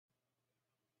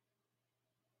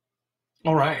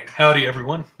All right. Howdy,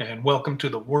 everyone, and welcome to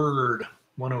the Word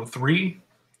 103.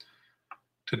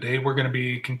 Today we're going to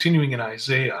be continuing in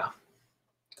Isaiah,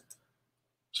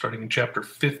 starting in chapter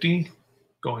 50,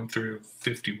 going through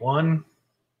 51,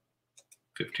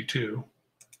 52,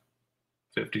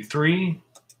 53,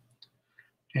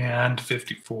 and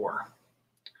 54.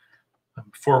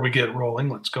 Before we get rolling,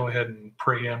 let's go ahead and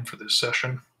pray in for this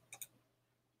session.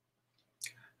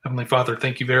 Heavenly Father,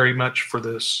 thank you very much for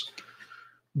this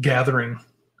gathering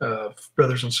of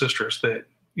brothers and sisters that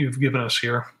you've given us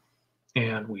here.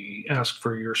 And we ask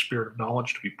for your spirit of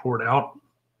knowledge to be poured out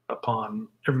upon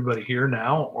everybody here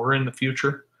now or in the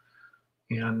future,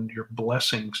 and your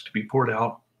blessings to be poured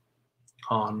out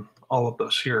on all of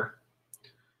us here.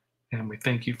 And we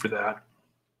thank you for that.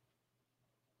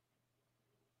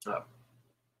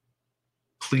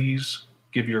 Please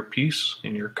give your peace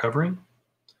and your covering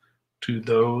to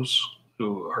those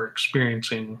who are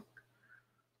experiencing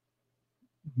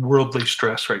worldly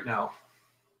stress right now.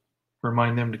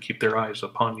 Remind them to keep their eyes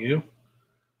upon you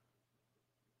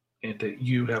and that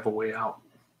you have a way out.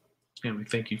 And we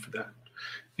thank you for that.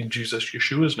 In Jesus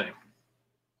Yeshua's name,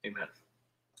 amen.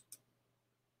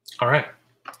 All right.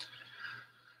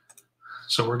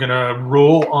 So we're going to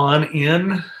roll on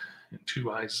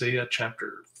into Isaiah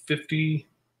chapter 50.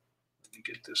 Let me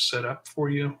get this set up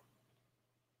for you.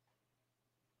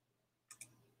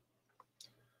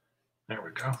 There we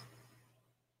go.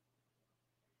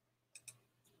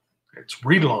 It's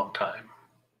read along time.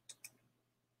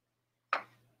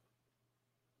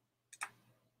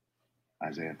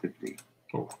 Isaiah 50.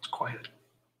 Oh, it's quiet.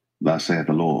 Thus saith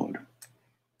the Lord,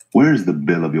 where is the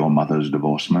bill of your mother's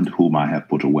divorcement, whom I have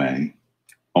put away?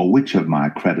 Or which of my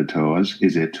creditors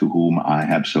is it to whom I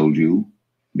have sold you?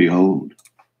 Behold,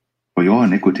 for your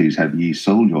iniquities have ye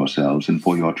sold yourselves, and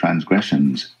for your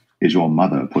transgressions is your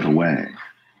mother put away.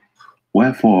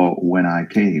 Wherefore, when I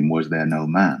came, was there no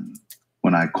man?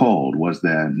 When I called, was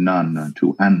there none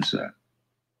to answer?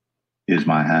 Is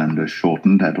my hand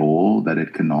shortened at all, that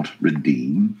it cannot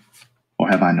redeem? Or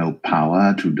have I no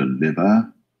power to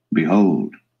deliver?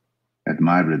 Behold, at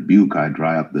my rebuke I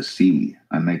dry up the sea,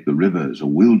 I make the rivers a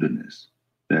wilderness.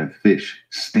 Their fish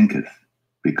stinketh,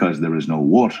 because there is no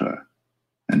water,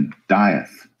 and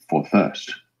dieth for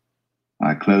thirst.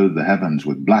 I clothe the heavens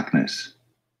with blackness,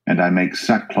 and I make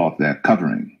sackcloth their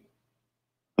covering.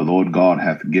 The Lord God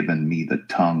hath given me the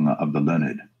tongue of the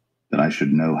learned, that I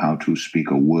should know how to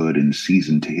speak a word in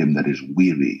season to him that is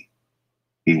weary.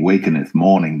 He wakeneth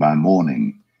morning by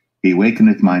morning, he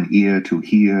wakeneth mine ear to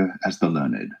hear as the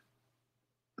learned.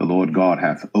 The Lord God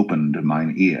hath opened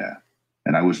mine ear,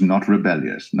 and I was not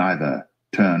rebellious, neither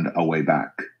turned away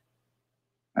back.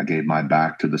 I gave my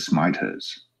back to the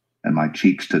smiters, and my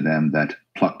cheeks to them that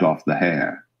plucked off the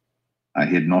hair. I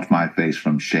hid not my face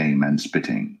from shame and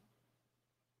spitting.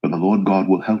 For the Lord God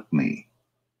will help me,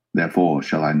 therefore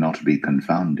shall I not be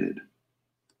confounded.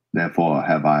 Therefore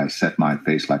have I set my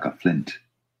face like a flint,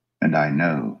 and I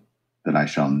know that I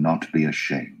shall not be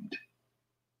ashamed.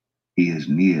 He is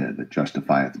near that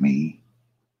justifieth me.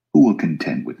 Who will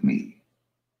contend with me?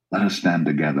 Let us stand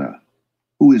together.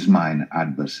 Who is mine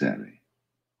adversary?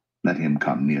 Let him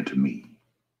come near to me.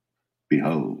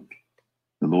 Behold,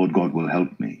 the Lord God will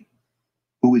help me.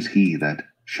 Who is he that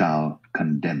shall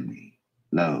condemn me?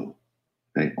 Lo,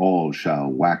 they all shall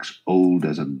wax old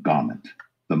as a garment.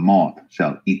 The moth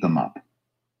shall eat them up.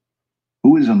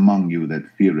 Who is among you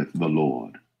that feareth the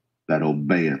Lord, that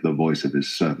obeyeth the voice of his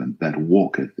servant, that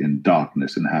walketh in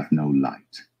darkness and hath no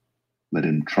light? Let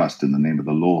him trust in the name of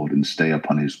the Lord, and stay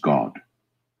upon his God.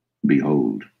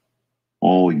 Behold,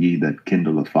 all ye that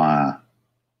kindle a fire,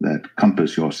 that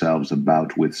compass yourselves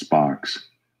about with sparks,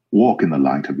 walk in the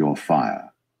light of your fire,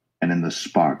 and in the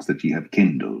sparks that ye have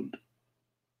kindled.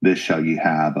 This shall ye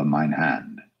have of mine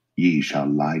hand, ye shall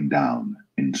lie down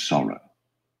in sorrow.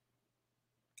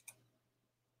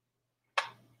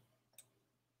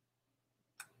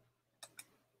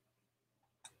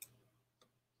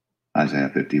 Isaiah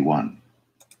 51.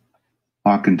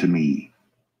 Hearken to me,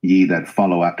 ye that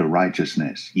follow after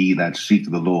righteousness, ye that seek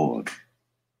the Lord.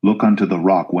 Look unto the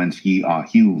rock whence ye are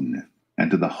hewn, and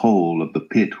to the hole of the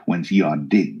pit whence ye are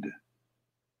digged.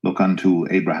 Look unto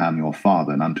Abraham your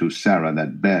father, and unto Sarah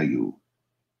that bare you.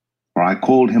 For I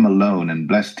called him alone, and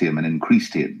blessed him, and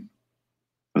increased him.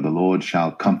 For the Lord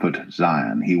shall comfort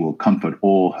Zion, he will comfort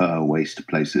all her waste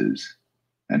places.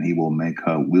 And he will make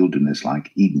her wilderness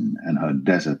like Eden, and her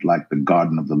desert like the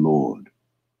garden of the Lord.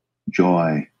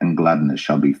 Joy and gladness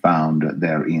shall be found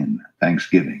therein,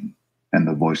 thanksgiving, and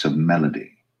the voice of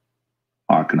melody.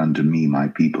 Hearken unto me, my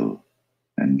people,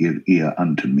 and give ear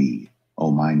unto me,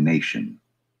 O my nation.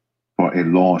 For a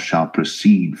law shall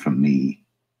proceed from me,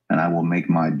 and I will make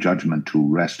my judgment to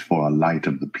rest for a light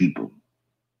of the people.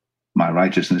 My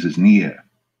righteousness is near,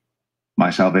 my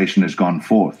salvation is gone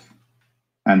forth,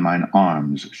 and mine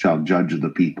arms shall judge the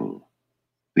people.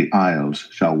 The isles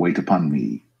shall wait upon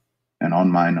me, and on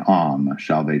mine arm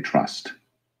shall they trust.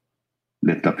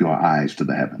 Lift up your eyes to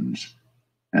the heavens,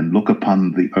 and look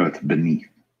upon the earth beneath.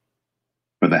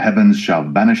 For the heavens shall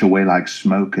vanish away like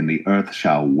smoke, and the earth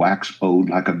shall wax old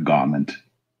like a garment,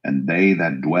 and they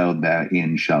that dwell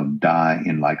therein shall die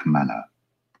in like manner.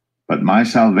 But my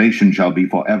salvation shall be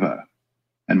forever,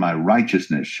 and my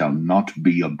righteousness shall not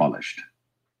be abolished.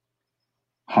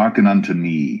 Hearken unto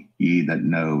me, ye that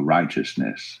know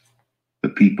righteousness, the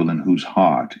people in whose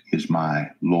heart is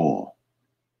my law.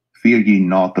 Fear ye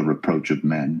not the reproach of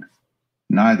men,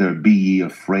 neither be ye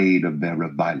afraid of their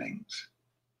revilings.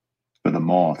 For the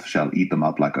moth shall eat them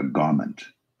up like a garment,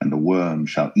 and the worm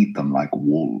shall eat them like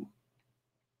wool.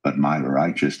 But my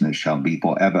righteousness shall be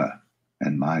forever,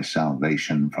 and my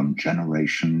salvation from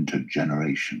generation to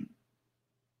generation.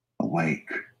 Awake,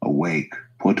 awake,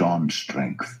 put on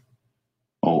strength.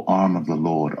 O arm of the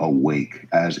Lord, awake,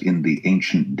 as in the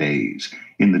ancient days,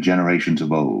 in the generations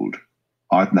of old.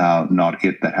 Art thou not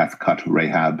it that hath cut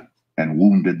Rahab, and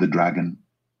wounded the dragon?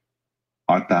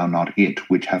 Art thou not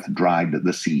it which hath dried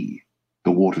the sea,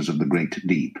 the waters of the great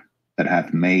deep, that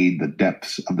hath made the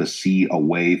depths of the sea a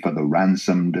way for the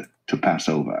ransomed to pass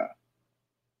over?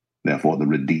 Therefore the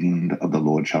redeemed of the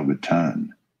Lord shall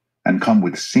return, and come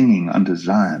with singing unto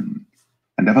Zion,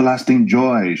 and everlasting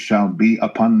joy shall be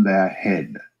upon their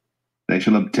head. They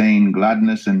shall obtain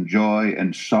gladness and joy,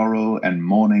 and sorrow and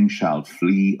mourning shall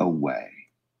flee away.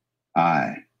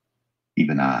 I,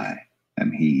 even I,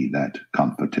 am he that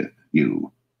comforteth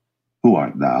you. Who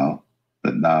art thou,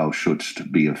 that thou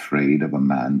shouldst be afraid of a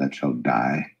man that shall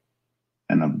die,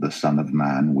 and of the Son of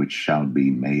Man which shall be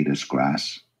made as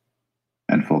grass?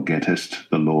 And forgettest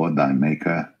the Lord thy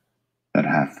Maker, that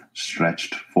hath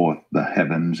stretched forth the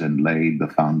heavens and laid the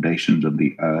foundations of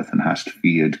the earth, and hast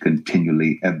feared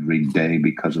continually every day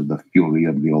because of the fury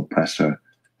of the oppressor,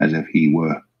 as if he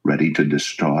were ready to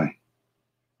destroy?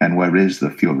 And where is the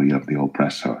fury of the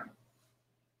oppressor?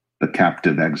 The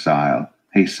captive exile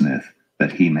hasteneth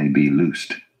that he may be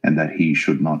loosed, and that he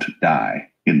should not die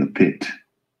in the pit,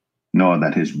 nor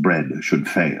that his bread should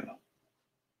fail.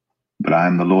 But I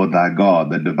am the Lord thy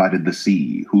God, that divided the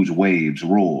sea, whose waves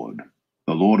roared.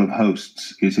 The Lord of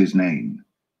hosts is his name.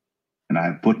 And I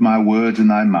have put my words in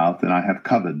thy mouth, and I have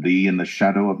covered thee in the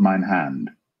shadow of mine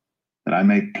hand, that I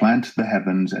may plant the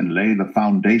heavens, and lay the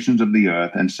foundations of the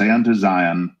earth, and say unto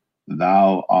Zion,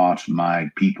 Thou art my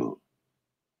people.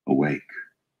 Awake,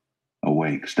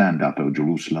 awake, stand up, O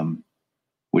Jerusalem,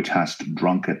 which hast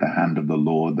drunk at the hand of the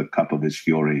Lord the cup of his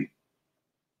fury.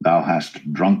 Thou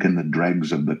hast drunken the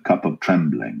dregs of the cup of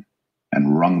trembling,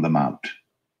 and wrung them out.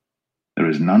 There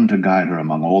is none to guide her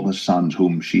among all the sons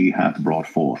whom she hath brought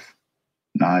forth,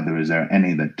 neither is there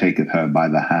any that taketh her by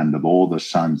the hand of all the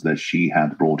sons that she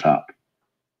hath brought up.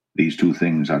 These two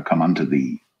things are come unto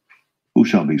thee. Who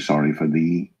shall be sorry for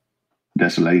thee?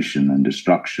 Desolation and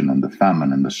destruction, and the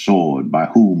famine and the sword. By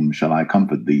whom shall I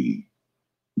comfort thee?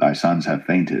 Thy sons have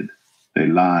fainted. They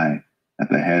lie at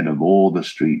the head of all the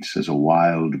streets as a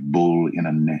wild bull in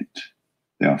a net.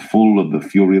 They are full of the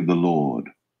fury of the Lord,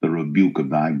 the rebuke of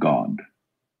thy God.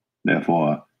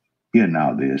 Therefore, hear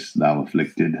now this, thou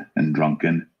afflicted and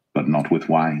drunken, but not with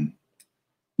wine.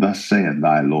 Thus saith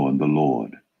thy Lord the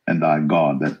Lord, and thy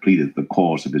God that pleadeth the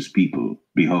cause of his people.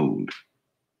 Behold,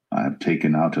 I have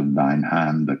taken out of thine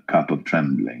hand the cup of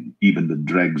trembling, even the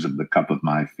dregs of the cup of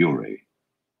my fury.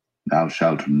 Thou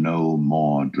shalt no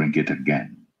more drink it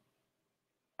again.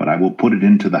 But I will put it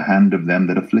into the hand of them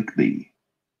that afflict thee,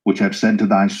 which have said to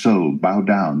thy soul, Bow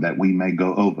down, that we may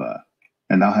go over.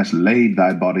 And thou hast laid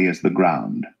thy body as the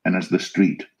ground, and as the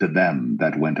street to them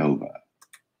that went over.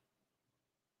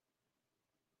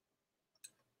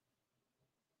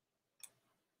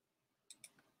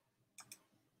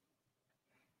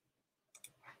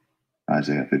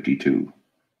 Isaiah 52.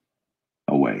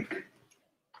 Awake,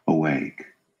 awake,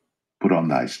 put on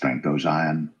thy strength, O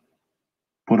Zion.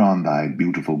 Put on thy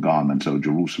beautiful garments, O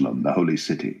Jerusalem, the holy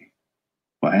city.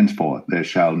 For henceforth there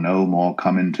shall no more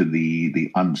come into thee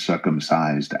the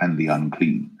uncircumcised and the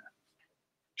unclean.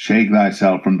 Shake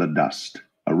thyself from the dust.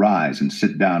 Arise and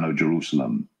sit down, O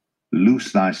Jerusalem.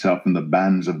 Loose thyself from the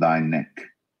bands of thy neck,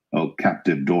 O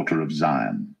captive daughter of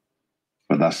Zion.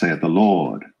 For thus saith the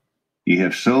Lord, Ye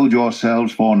have sold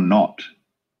yourselves for naught,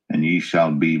 and ye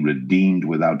shall be redeemed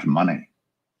without money.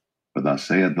 For thus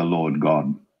saith the Lord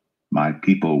God, My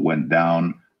people went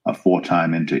down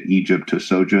aforetime into Egypt to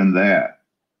sojourn there,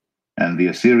 and the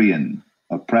Assyrian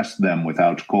oppressed them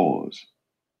without cause.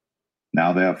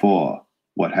 Now therefore,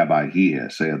 what have I here,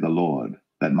 saith the Lord,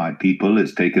 that my people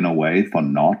is taken away for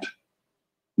naught?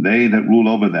 They that rule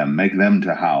over them make them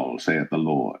to howl, saith the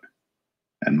Lord,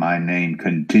 and my name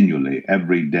continually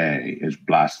every day is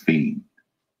blasphemed.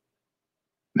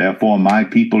 Therefore my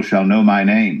people shall know my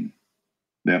name.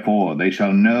 Therefore they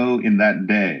shall know in that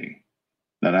day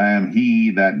that I am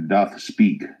he that doth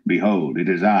speak. Behold, it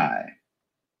is I.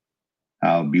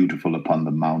 How beautiful upon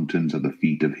the mountains are the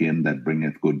feet of him that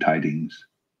bringeth good tidings,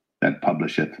 that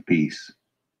publisheth peace,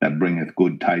 that bringeth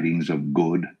good tidings of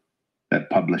good,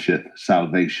 that publisheth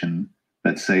salvation,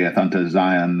 that saith unto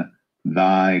Zion,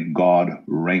 Thy God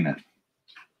reigneth.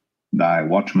 Thy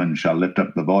watchmen shall lift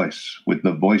up the voice, with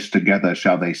the voice together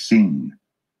shall they sing,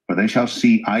 for they shall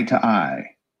see eye to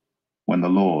eye, when the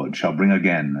Lord shall bring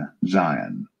again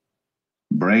Zion.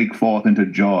 Break forth into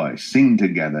joy, sing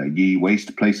together, ye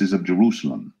waste places of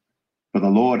Jerusalem. For the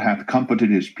Lord hath comforted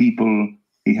his people,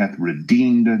 he hath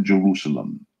redeemed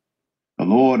Jerusalem. The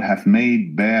Lord hath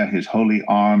made bare his holy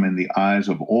arm in the eyes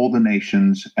of all the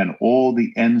nations, and all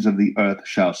the ends of the earth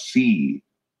shall see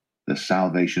the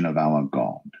salvation of our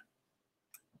God.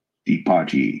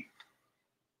 Depart ye,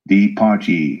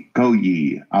 go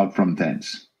ye out from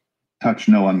thence, touch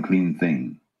no unclean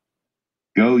thing.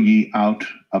 Go ye out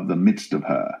of the midst of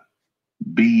her,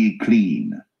 be ye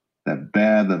clean, that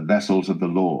bear the vessels of the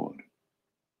Lord.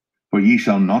 For ye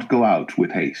shall not go out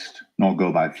with haste, nor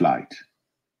go by flight.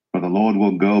 For the Lord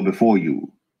will go before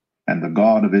you, and the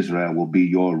God of Israel will be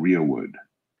your rearward.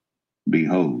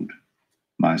 Behold,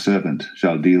 my servant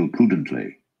shall deal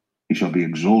prudently, he shall be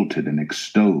exalted and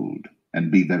extolled,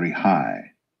 and be very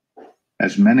high.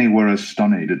 As many were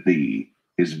astonished at thee,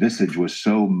 his visage was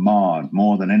so marred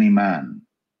more than any man,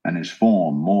 and his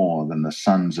form more than the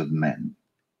sons of men.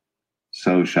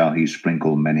 So shall he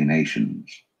sprinkle many nations.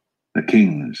 The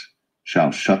kings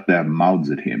shall shut their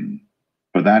mouths at him.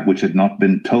 For that which had not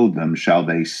been told them shall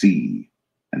they see,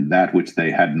 and that which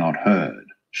they had not heard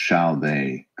shall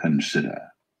they consider.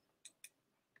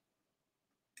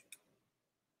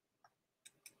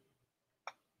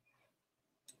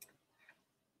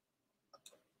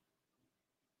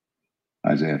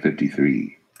 Isaiah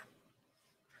 53.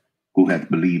 Who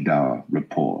hath believed our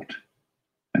report,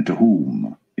 and to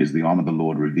whom is the arm of the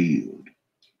Lord revealed?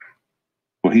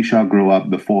 For he shall grow up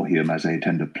before him as a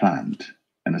tender plant,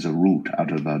 and as a root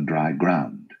out of the dry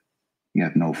ground. He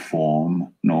hath no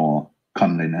form nor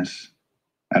comeliness,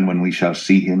 and when we shall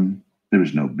see him, there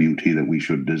is no beauty that we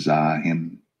should desire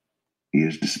him. He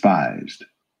is despised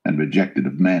and rejected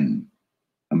of men,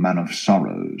 a man of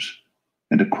sorrows,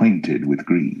 and acquainted with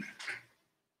grief.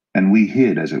 And we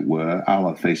hid, as it were,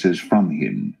 our faces from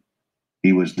him.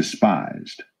 He was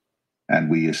despised, and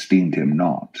we esteemed him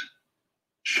not.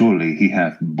 Surely he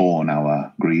hath borne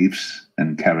our griefs,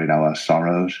 and carried our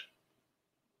sorrows.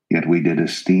 Yet we did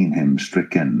esteem him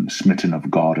stricken, smitten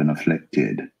of God, and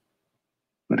afflicted.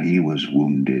 But he was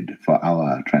wounded for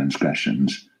our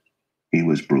transgressions, he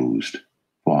was bruised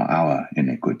for our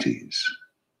iniquities.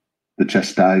 The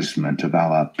chastisement of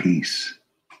our peace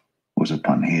was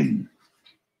upon him,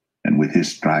 and with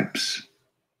his stripes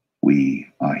we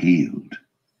are healed.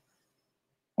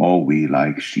 All we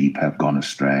like sheep have gone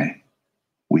astray.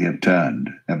 We have turned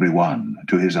every one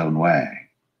to his own way,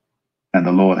 and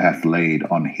the Lord hath laid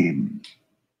on him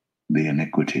the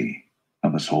iniquity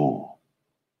of us all.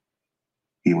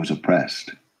 He was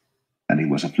oppressed, and he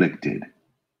was afflicted,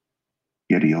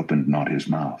 yet he opened not his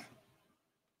mouth.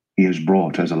 He is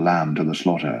brought as a lamb to the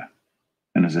slaughter,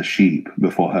 and as a sheep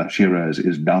before her shearers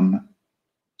is dumb,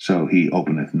 so he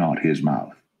openeth not his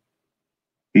mouth.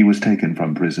 He was taken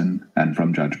from prison and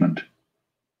from judgment.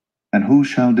 And who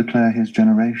shall declare his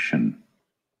generation?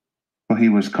 For he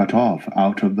was cut off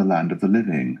out of the land of the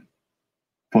living.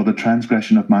 For the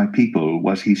transgression of my people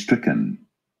was he stricken.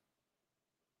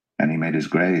 And he made his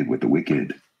grave with the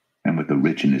wicked, and with the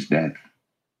rich in his death,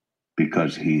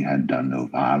 because he had done no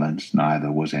violence, neither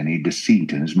was any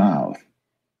deceit in his mouth.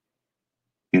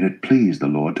 Yet it pleased the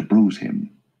Lord to bruise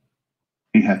him.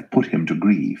 He hath put him to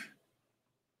grief.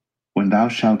 When thou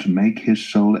shalt make his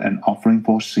soul an offering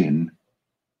for sin,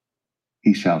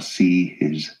 he shall see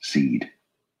his seed.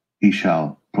 He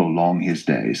shall prolong his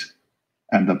days,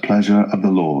 and the pleasure of the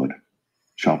Lord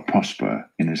shall prosper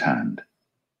in his hand.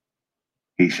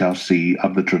 He shall see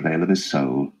of the travail of his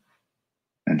soul,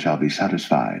 and shall be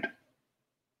satisfied.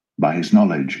 By his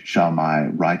knowledge shall my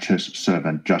righteous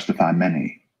servant justify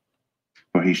many,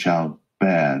 for he shall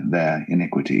bear their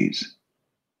iniquities.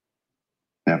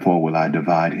 Therefore will I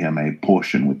divide him a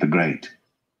portion with the great,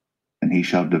 and he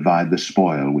shall divide the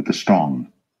spoil with the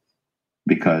strong.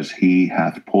 because he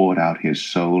hath poured out his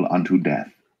soul unto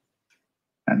death,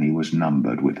 and he was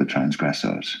numbered with the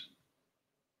transgressors.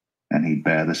 And he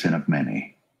bare the sin of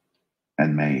many,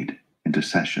 and made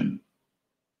intercession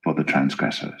for the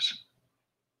transgressors.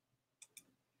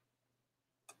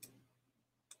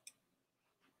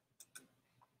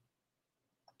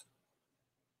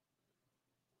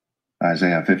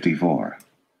 Isaiah 54.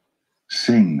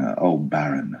 Sing, O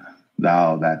barren,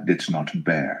 thou that didst not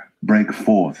bear. Break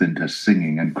forth into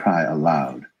singing and cry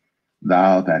aloud,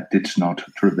 thou that didst not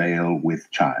travail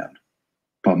with child.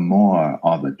 For more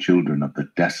are the children of the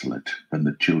desolate than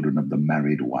the children of the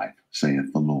married wife,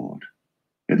 saith the Lord.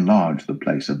 Enlarge the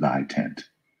place of thy tent,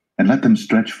 and let them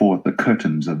stretch forth the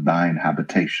curtains of thine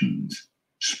habitations.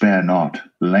 Spare not,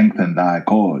 lengthen thy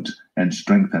cords, and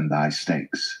strengthen thy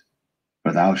stakes.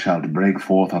 For thou shalt break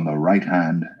forth on the right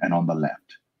hand and on the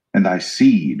left, and thy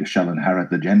seed shall inherit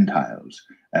the Gentiles,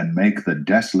 and make the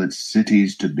desolate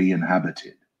cities to be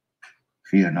inhabited.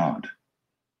 Fear not,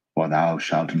 for thou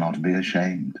shalt not be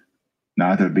ashamed,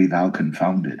 neither be thou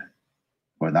confounded,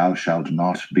 for thou shalt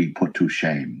not be put to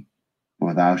shame.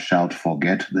 For thou shalt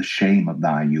forget the shame of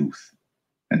thy youth,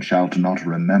 and shalt not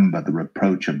remember the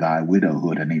reproach of thy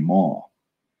widowhood any more.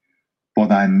 For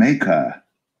thy Maker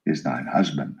is thine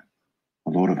husband,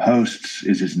 the Lord of hosts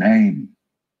is his name,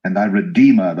 and thy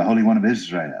Redeemer, the Holy One of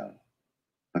Israel.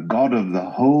 The God of the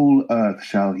whole earth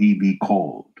shall he be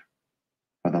called.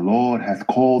 For the Lord hath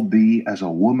called thee as a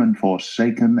woman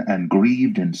forsaken and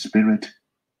grieved in spirit,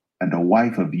 and a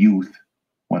wife of youth,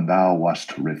 when thou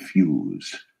wast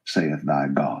refused, saith thy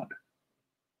God.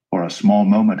 For a small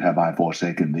moment have I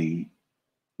forsaken thee,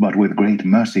 but with great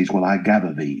mercies will I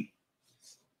gather thee.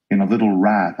 In a little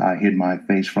wrath I hid my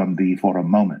face from thee for a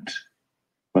moment,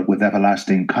 but with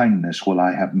everlasting kindness will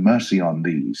I have mercy on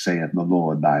thee, saith the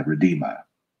Lord thy Redeemer.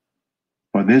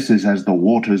 For this is as the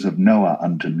waters of Noah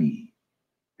unto me.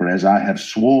 For as I have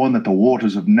sworn that the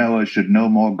waters of Noah should no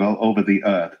more go over the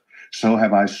earth, so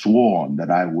have I sworn that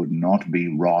I would not be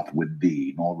wroth with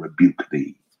thee, nor rebuke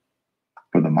thee.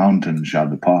 For the mountains shall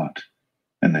depart,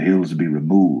 and the hills be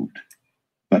removed.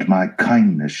 But my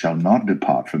kindness shall not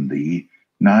depart from thee,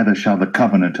 neither shall the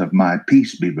covenant of my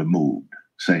peace be removed,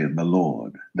 saith the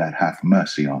Lord, that hath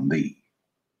mercy on thee.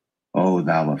 O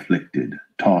thou afflicted,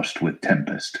 tossed with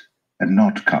tempest, and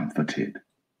not comforted,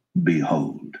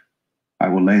 behold, I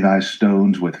will lay thy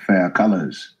stones with fair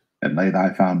colors, and lay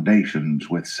thy foundations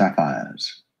with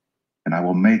sapphires. And I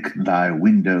will make thy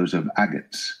windows of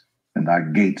agates, and thy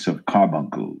gates of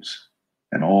carbuncles,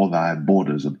 and all thy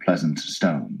borders of pleasant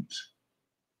stones.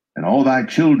 And all thy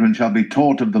children shall be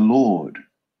taught of the Lord,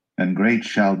 and great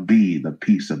shall be the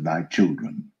peace of thy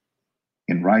children.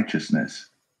 In righteousness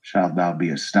shalt thou be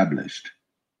established.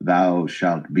 Thou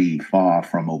shalt be far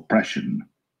from oppression,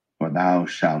 for thou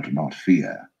shalt not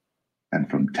fear, and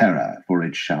from terror, for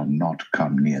it shall not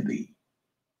come near thee.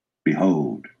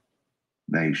 Behold,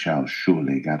 they shall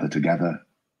surely gather together,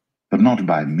 but not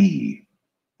by me.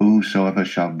 Whosoever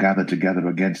shall gather together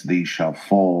against thee shall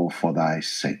fall for thy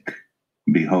sake.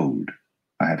 Behold,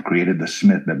 I have created the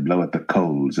smith that bloweth the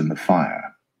coals in the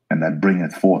fire, and that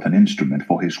bringeth forth an instrument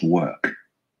for his work.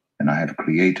 And I have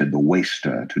created the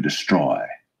waster to destroy.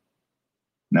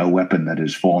 No weapon that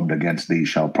is formed against thee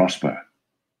shall prosper,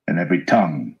 and every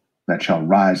tongue that shall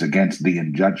rise against thee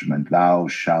in judgment thou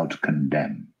shalt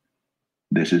condemn.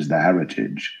 This is the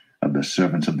heritage of the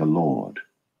servants of the Lord,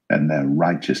 and their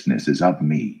righteousness is of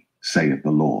me, saith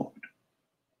the Lord.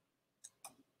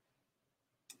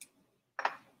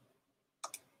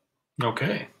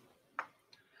 Okay.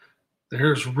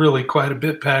 There's really quite a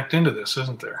bit packed into this,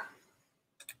 isn't there?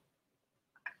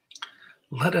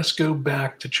 Let us go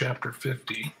back to chapter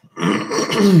 50.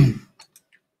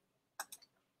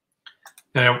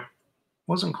 Now, I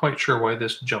wasn't quite sure why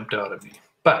this jumped out at me,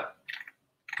 but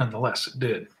nonetheless, it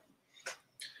did.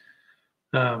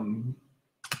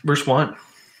 Verse 1.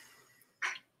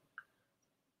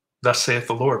 Thus saith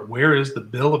the Lord, where is the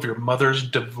bill of your mother's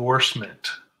divorcement,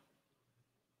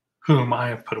 whom I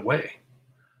have put away?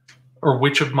 Or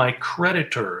which of my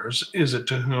creditors is it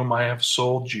to whom I have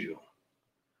sold you?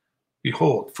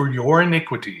 Behold, for your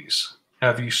iniquities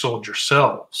have ye sold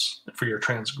yourselves, and for your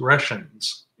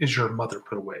transgressions is your mother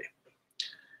put away.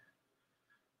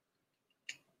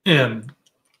 And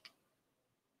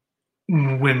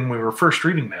when we were first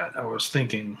reading that, I was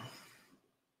thinking,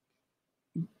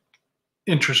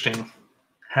 interesting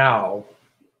how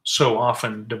so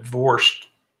often divorced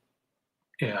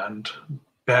and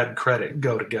bad credit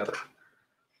go together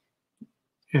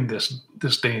in this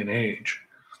day and age.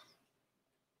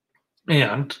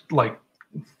 And like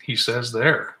he says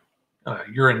there,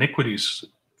 your iniquities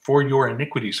For your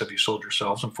iniquities have you sold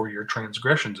yourselves, and for your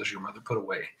transgressions has your mother put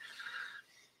away.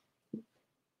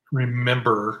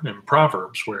 Remember in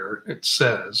Proverbs where it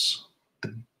says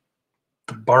the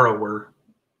borrower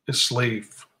is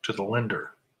slave to the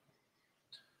lender.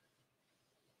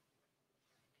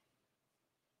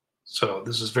 So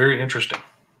this is very interesting.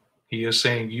 He is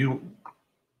saying you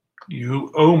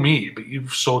owe me, but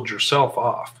you've sold yourself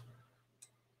off.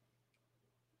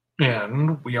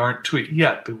 And we aren't to it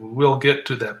yet, but we will get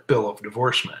to that bill of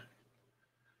divorcement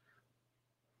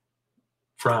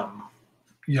from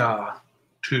Yah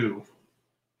to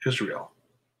Israel.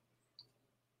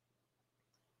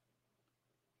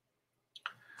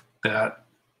 That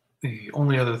the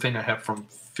only other thing I have from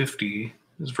 50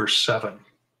 is verse 7.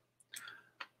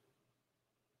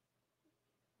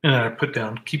 And I put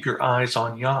down, keep your eyes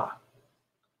on Yah,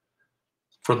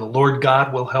 for the Lord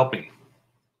God will help me.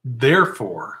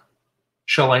 Therefore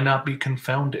shall I not be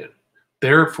confounded.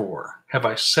 Therefore have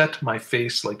I set my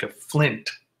face like a flint,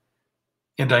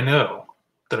 and I know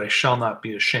that I shall not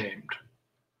be ashamed.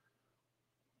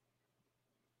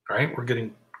 All right, we're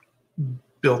getting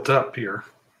built up here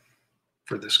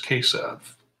for this case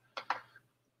of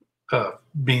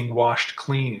being washed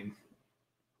clean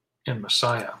in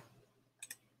Messiah.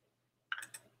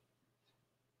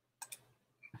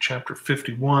 Chapter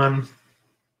 51.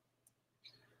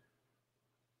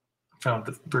 I found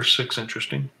the verse 6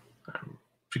 interesting.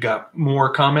 If you got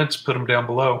more comments, put them down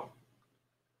below.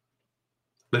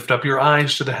 Lift up your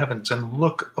eyes to the heavens and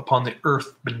look upon the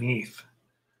earth beneath.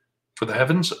 For the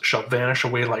heavens shall vanish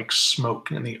away like smoke,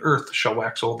 and the earth shall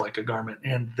wax old like a garment,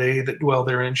 and they that dwell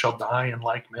therein shall die in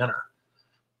like manner.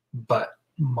 But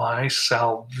my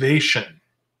salvation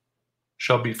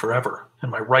shall be forever, and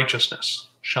my righteousness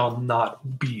shall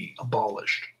not be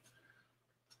abolished.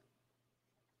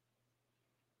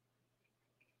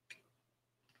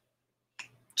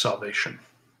 Salvation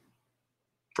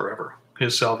forever.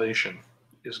 His salvation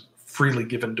is freely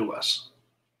given to us.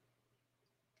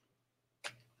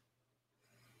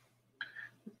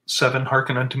 7,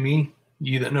 hearken unto me,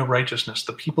 ye that know righteousness,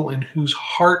 the people in whose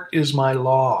heart is my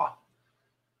law.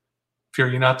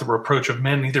 Fear ye not the reproach of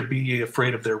men, neither be ye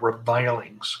afraid of their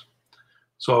revilings.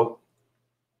 So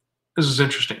this is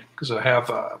interesting because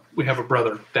we have a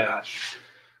brother that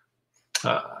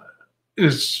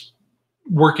is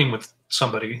working with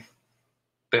somebody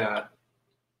that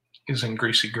is in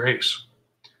greasy grace.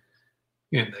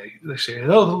 And they say,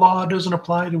 oh, the law doesn't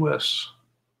apply to us.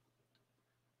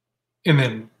 And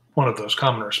then one of those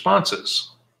common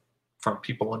responses from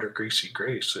people under greasy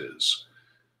grace is,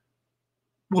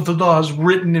 well, the law is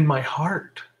written in my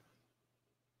heart.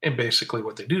 And basically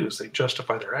what they do is they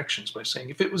justify their actions by saying,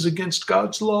 if it was against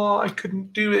God's law, I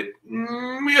couldn't do it.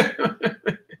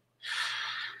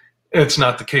 It's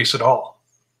not the case at all.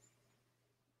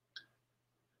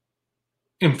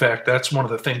 In fact, that's one of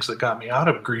the things that got me out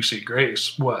of greasy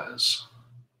grace was,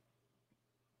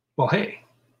 well, hey,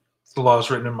 the law is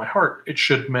written in my heart. It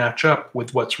should match up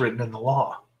with what's written in the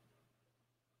law.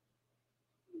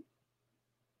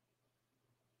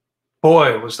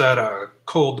 Boy, was that a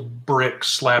cold brick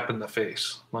slap in the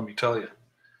face, let me tell you.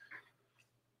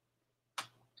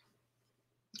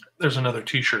 There's another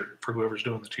t-shirt for whoever's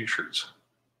doing the t-shirts.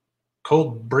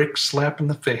 Cold brick slap in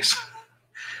the face.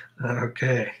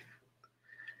 Okay.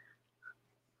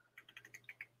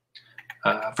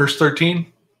 Verse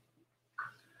 13.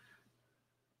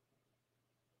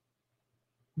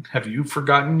 Have you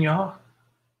forgotten Yah?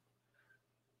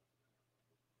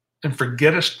 And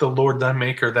forgettest the Lord thy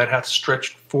Maker, that hath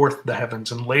stretched forth the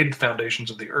heavens and laid the foundations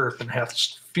of the earth, and hath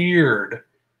feared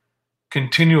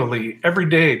continually every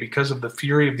day because of the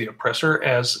fury of the oppressor,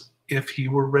 as if he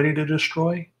were ready to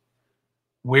destroy?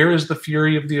 Where is the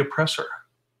fury of the oppressor?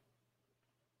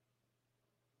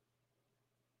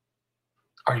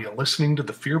 Are you listening to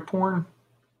the fear porn?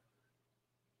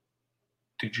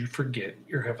 Did you forget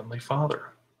your heavenly Father?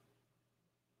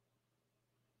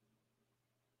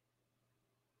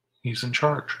 He's in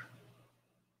charge.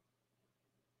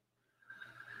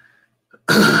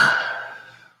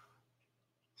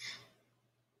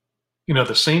 You know,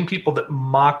 the same people that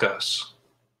mock us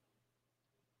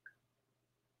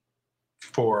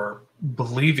for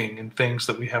believing in things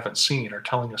that we haven't seen are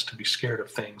telling us to be scared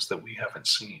of things that we haven't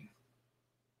seen.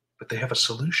 But they have a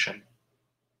solution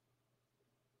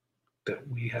that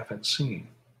we haven't seen.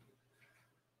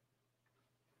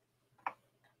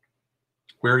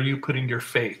 Where are you putting your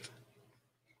faith?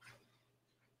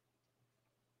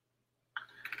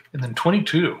 And then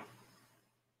 22.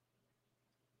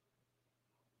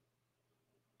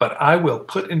 But I will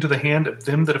put into the hand of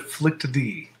them that afflict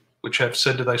thee, which have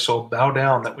said to thy soul, bow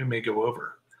down that we may go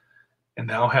over. and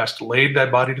thou hast laid thy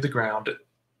body to the ground,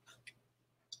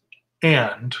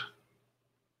 and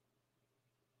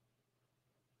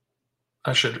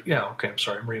I'm sorry,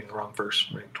 I'm reading the wrong verse.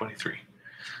 I'm reading 23.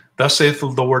 Thus saith the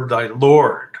Lord, the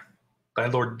Lord,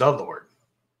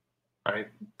 right?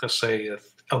 Thus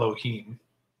saith Elohim,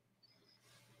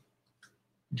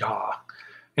 Yah,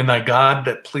 and thy God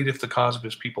that pleadeth the cause of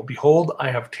his people. Behold, I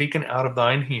have taken out of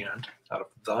thine hand,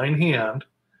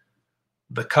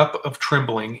 the cup of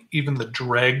trembling, even the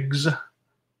dregs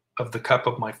of the cup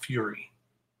of my fury.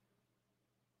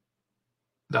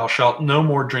 Thou shalt no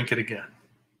more drink it again.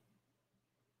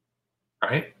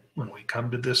 Right? When we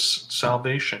come to this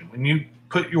salvation, when you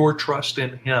put your trust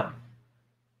in him,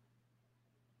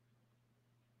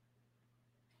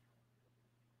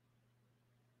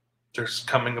 there's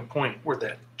coming a point where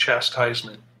that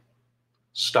chastisement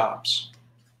stops.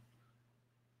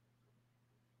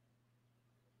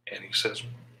 And he says,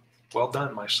 well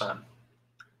done, my son.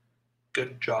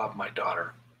 Good job, my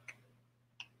daughter.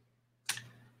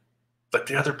 But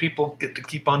the other people get to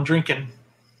keep on drinking.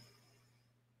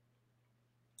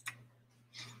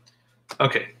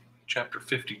 Okay, chapter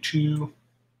 52.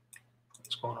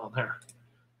 What's going on there?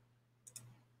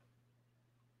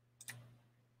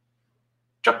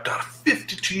 Chapter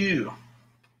 52.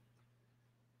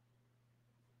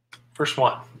 Verse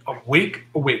 1. Awake,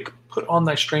 awake, put on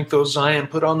thy strength, O Zion,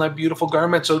 put on thy beautiful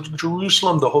garments, O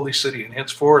Jerusalem, the holy city, and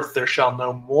henceforth there shall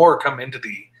no more come into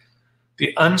thee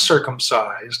the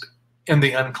uncircumcised and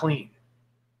the unclean.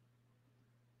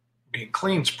 Being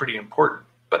clean is pretty important,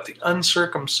 but the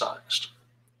uncircumcised.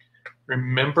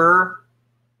 Remember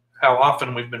how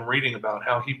often we've been reading about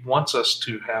how he wants us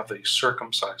to have a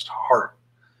circumcised heart,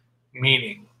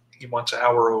 meaning he wants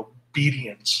our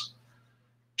obedience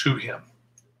to him.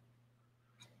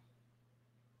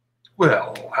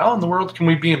 Well, how in the world can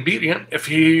we be obedient if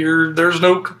there's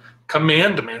no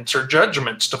commandments or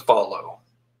judgments to follow?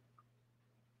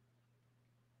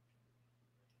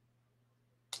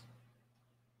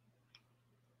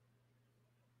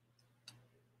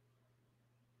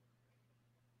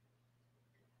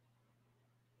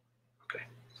 Okay.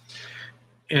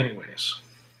 Anyways,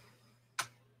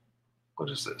 what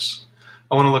is this?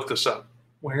 I want to look this up.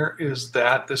 Where is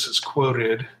that? This is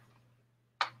quoted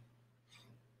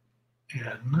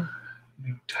in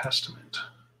New Testament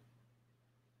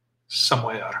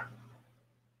somewhere,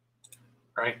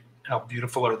 right? How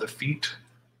beautiful are the feet?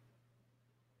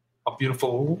 How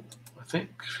beautiful, I think.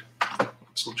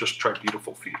 Let's just try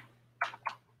beautiful feet.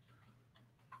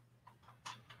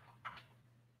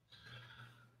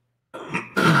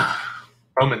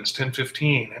 Romans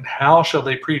 10:15, and how shall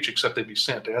they preach except they be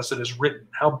sent? As it is written,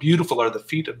 how beautiful are the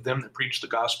feet of them that preach the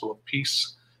gospel of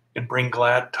peace and bring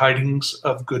glad tidings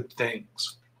of good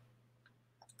things.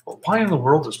 Well, why in the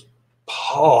world is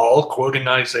Paul quoting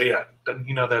Isaiah? Doesn't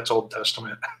he know that's Old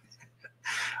Testament?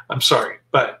 I'm sorry,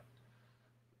 but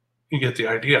you get the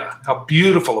idea. How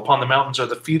beautiful upon the mountains are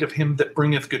the feet of him that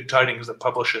bringeth good tidings, that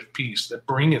publisheth peace, that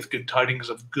bringeth good tidings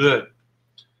of good,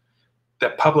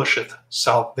 that publisheth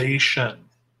salvation,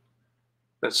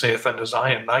 that saith unto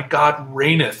Zion, thy God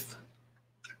reigneth.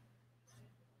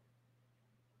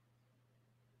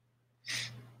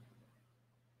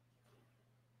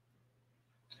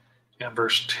 And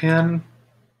verse 10,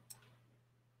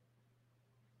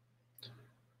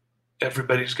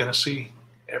 everybody's going to see,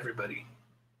 everybody.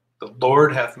 The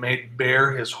Lord hath made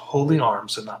bare his holy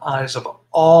arms in the eyes of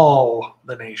all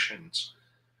the nations,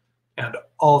 and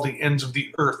all the ends of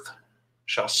the earth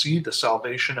shall see the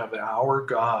salvation of our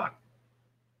God.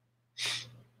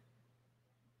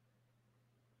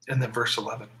 And then verse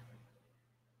 11.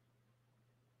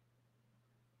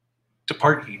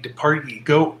 Depart ye,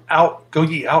 go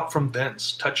ye out from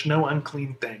thence, touch no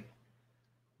unclean thing.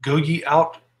 Go ye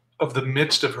out of the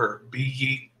midst of her, be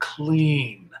ye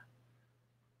clean,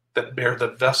 that bear the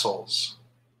vessels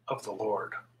of the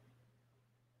Lord.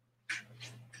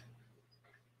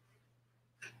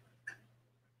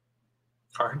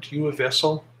 Aren't you a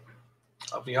vessel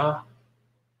of Yah,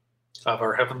 of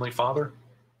our Heavenly Father?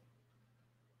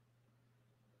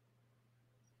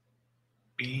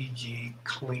 Be ye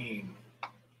clean.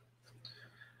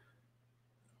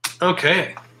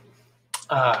 Okay.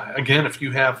 Again, if you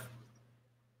have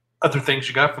other things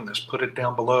you got from this, put it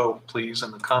down below, please, in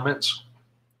the comments.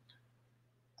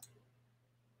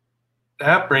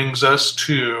 That brings us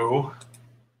to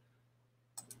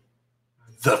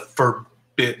the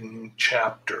forbidden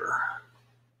chapter.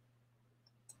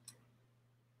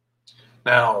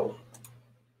 Now,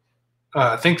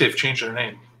 I think they've changed their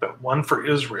name, but one for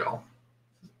Israel,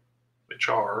 which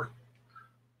are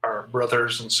our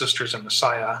brothers and sisters in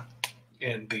Messiah,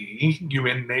 in the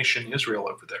UN nation Israel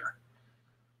over there.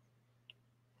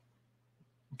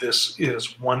 This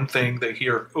is one thing they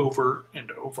hear over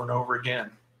and over and over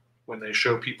again when they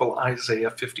show people Isaiah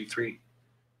 53.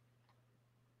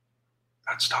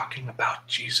 That's talking about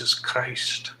Jesus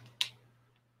Christ.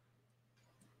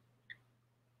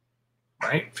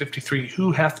 Right? 53,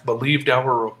 who hath believed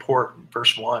our report?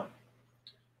 Verse 1.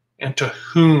 And to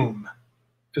whom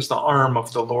is the arm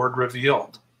of the Lord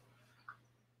revealed?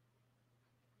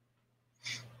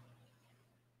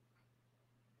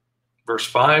 Verse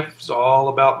 5 is all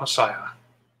about Messiah.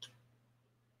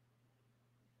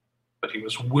 But he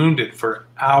was wounded for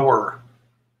our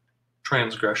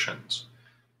transgressions.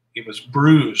 He was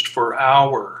bruised for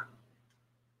our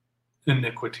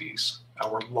iniquities,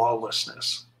 our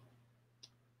lawlessness.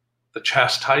 The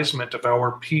chastisement of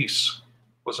our peace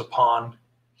was upon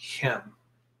him.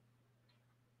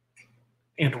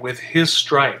 And with his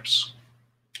stripes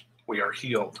we are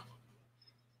healed.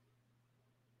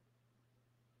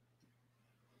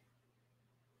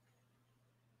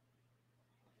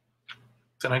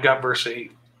 Then I got verse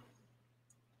 8.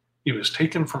 He was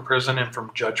taken from prison and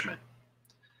from judgment.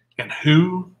 And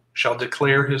who shall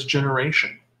declare his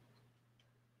generation?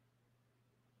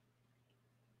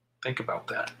 Think about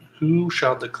that. Who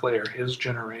shall declare his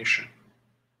generation?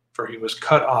 For he was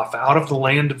cut off out of the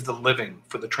land of the living.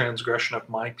 For the transgression of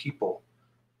my people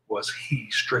was he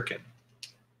stricken.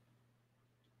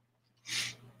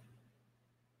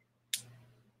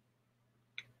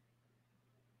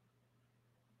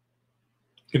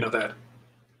 You know, that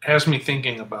has me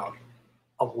thinking about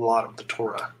a lot of the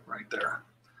Torah right there.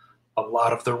 A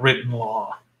lot of the written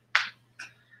law.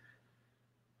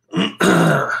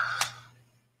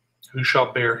 Who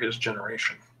shall bear his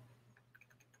generation?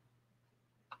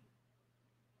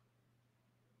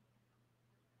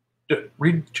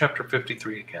 Read chapter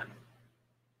 53 again,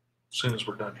 as soon as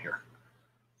we're done here.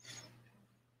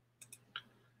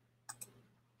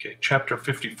 Okay, chapter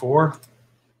 54.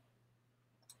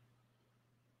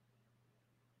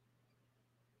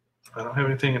 I don't have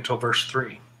anything until verse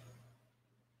 3.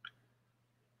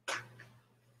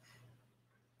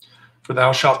 For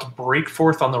thou shalt break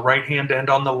forth on the right hand and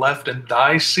on the left, and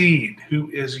thy seed,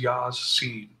 who is Yah's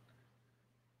seed?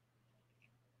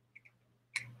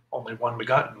 Only one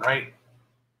begotten, right?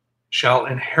 Shall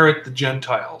inherit the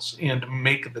Gentiles and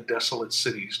make the desolate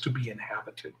cities to be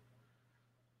inhabited.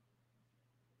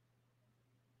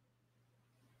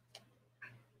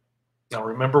 Now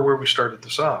remember where we started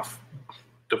this off.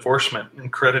 Divorcement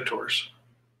and creditors.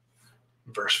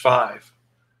 Verse 5.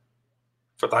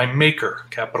 For thy maker,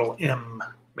 capital M,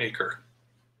 maker.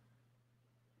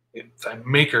 Thy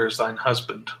maker is thine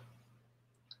husband.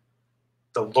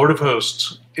 The Lord of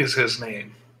hosts is his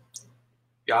name.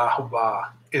 Yahuwah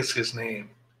is his name.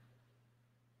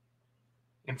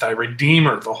 And thy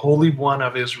Redeemer, the Holy One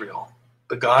of Israel,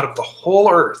 the God of the whole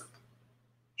earth,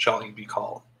 shall he be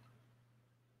called.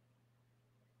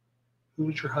 Who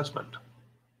is your husband?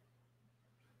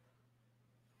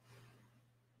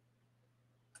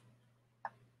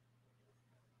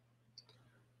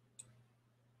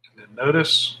 And then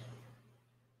notice,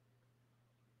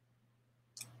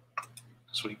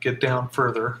 as we get down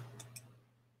further,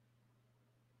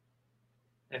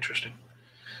 interesting,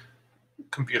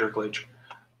 computer glitch.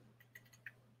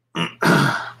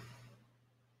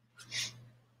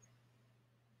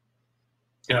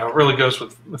 It really goes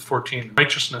with 14.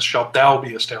 Righteousness shalt thou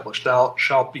be established. Thou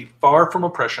shalt be far from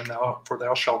oppression, for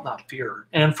thou shalt not fear,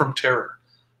 and from terror,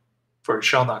 for it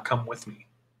shall not come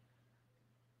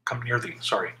near thee.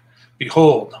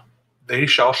 Behold, they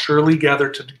shall surely gather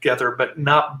together, but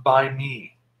not by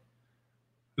me.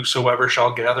 Whosoever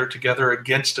shall gather together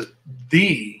against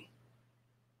thee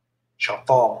shall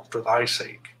fall for thy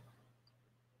sake.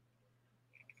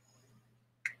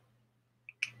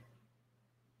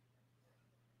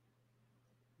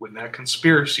 When that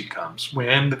conspiracy comes,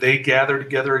 when they gather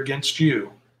together against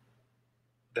you,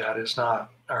 that is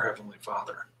not our Heavenly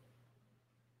Father.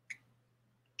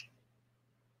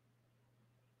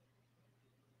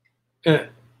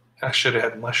 I should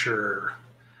add, unless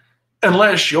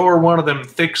you're one of them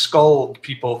thick-skulled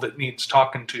people that needs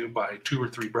talking to by 2 or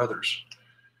 3 brothers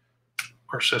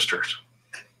or sisters.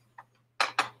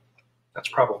 That's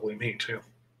probably me too.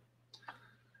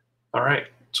 All right,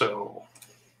 so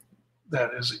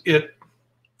that is it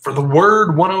for the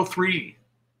Word 103.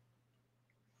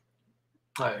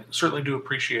 I certainly do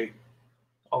appreciate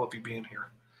all of you being here.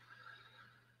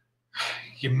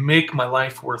 You make my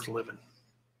life worth living.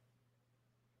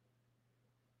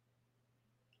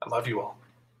 I love you all.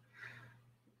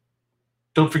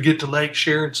 Don't forget to like,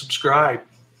 share, and subscribe.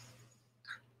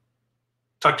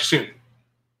 Talk to you soon.